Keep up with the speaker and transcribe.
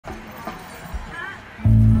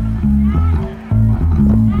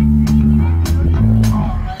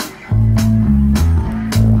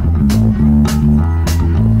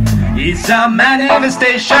a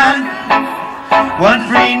manifestation, one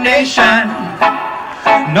free nation,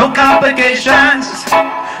 no complications,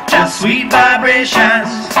 just sweet vibrations.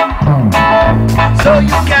 So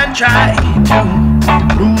you can try to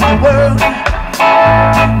rule the world,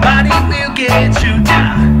 but it will get you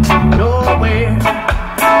down nowhere.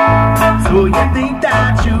 So you think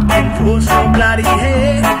that you can force your bloody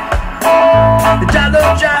head?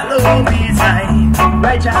 Jalo, jalo, beside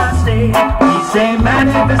righteous state. He's a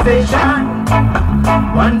manifestation,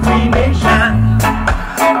 one free nation,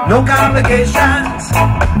 no complications,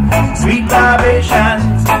 sweet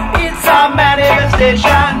vibrations. It's a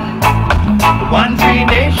manifestation, one free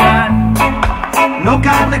nation, no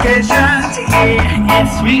complications. Yeah,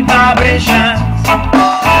 it's sweet vibrations.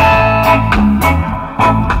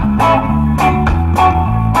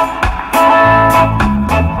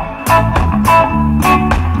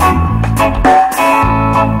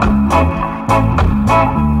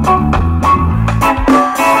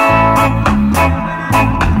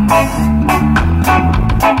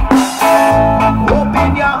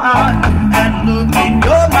 Open your heart and look in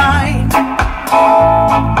your mind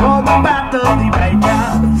for the battle, the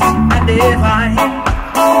righteous and divine.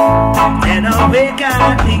 And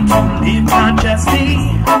awakening to live consciously.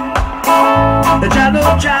 The jalo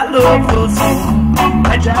jalo flows through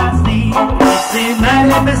righteously. It's a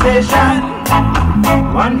manifestation,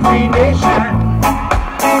 one free nation,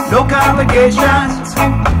 no complications,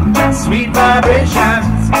 just sweet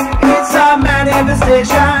vibrations. It's a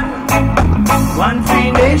manifestation, one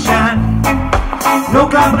free nation, no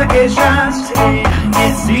complications.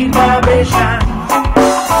 It's sweet vibrations.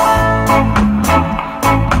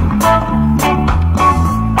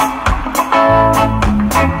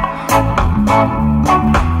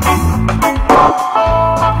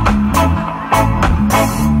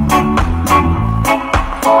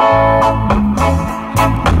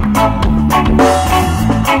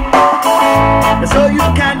 So you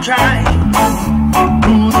can try to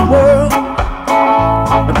rule the world,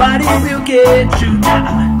 nobody will get you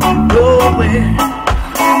down nowhere.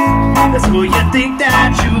 That's where you think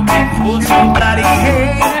that you can fool somebody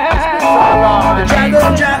head. Jago,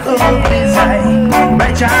 jago, inside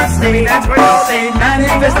righteous state. That's where you say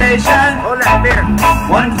manifestation,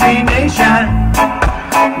 one free nation,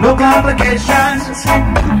 no complications,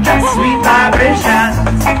 just sweet vibrations.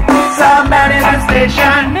 It's a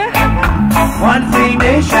manifestation, one free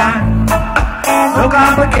nation, no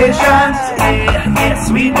complications. Yeah,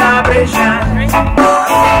 sweet vibrations.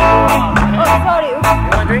 Oh, sorry. You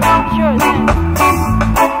want a drink? Sure.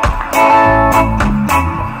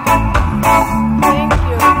 Thank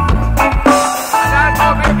you. I got a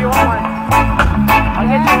coffee if you want one. I'll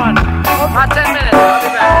get you one. About 10 minutes. I'll be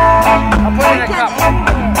back. I'll put it in a cup.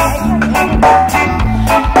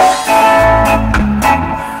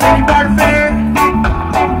 Thank you, Barter.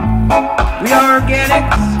 We are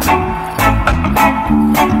organics.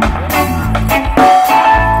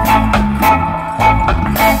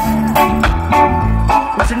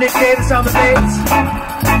 Mr. Nick Davis on the bass.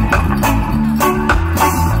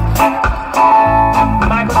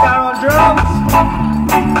 Michael Down on drums.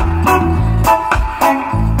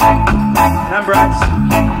 And I'm Bryce.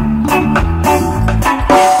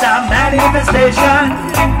 It's a manifestation,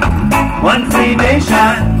 one free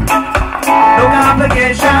nation, no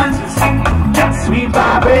complications, just sweet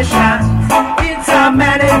vibrations. It's a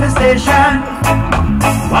manifestation,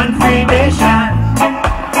 one free nation,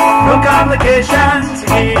 no complications.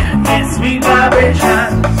 Yeah, it's sweet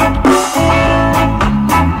vibrations.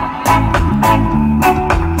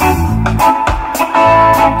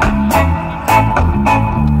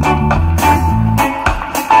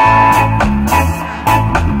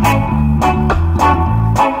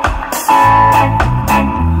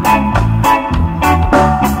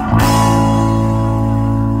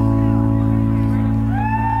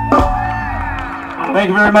 Thank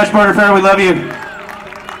you very much, Barter Fair. We love you.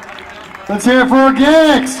 Let's hear it for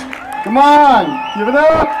Organics. Come on, give it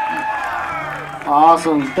up.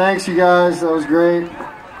 Awesome. Thanks, you guys. That was great.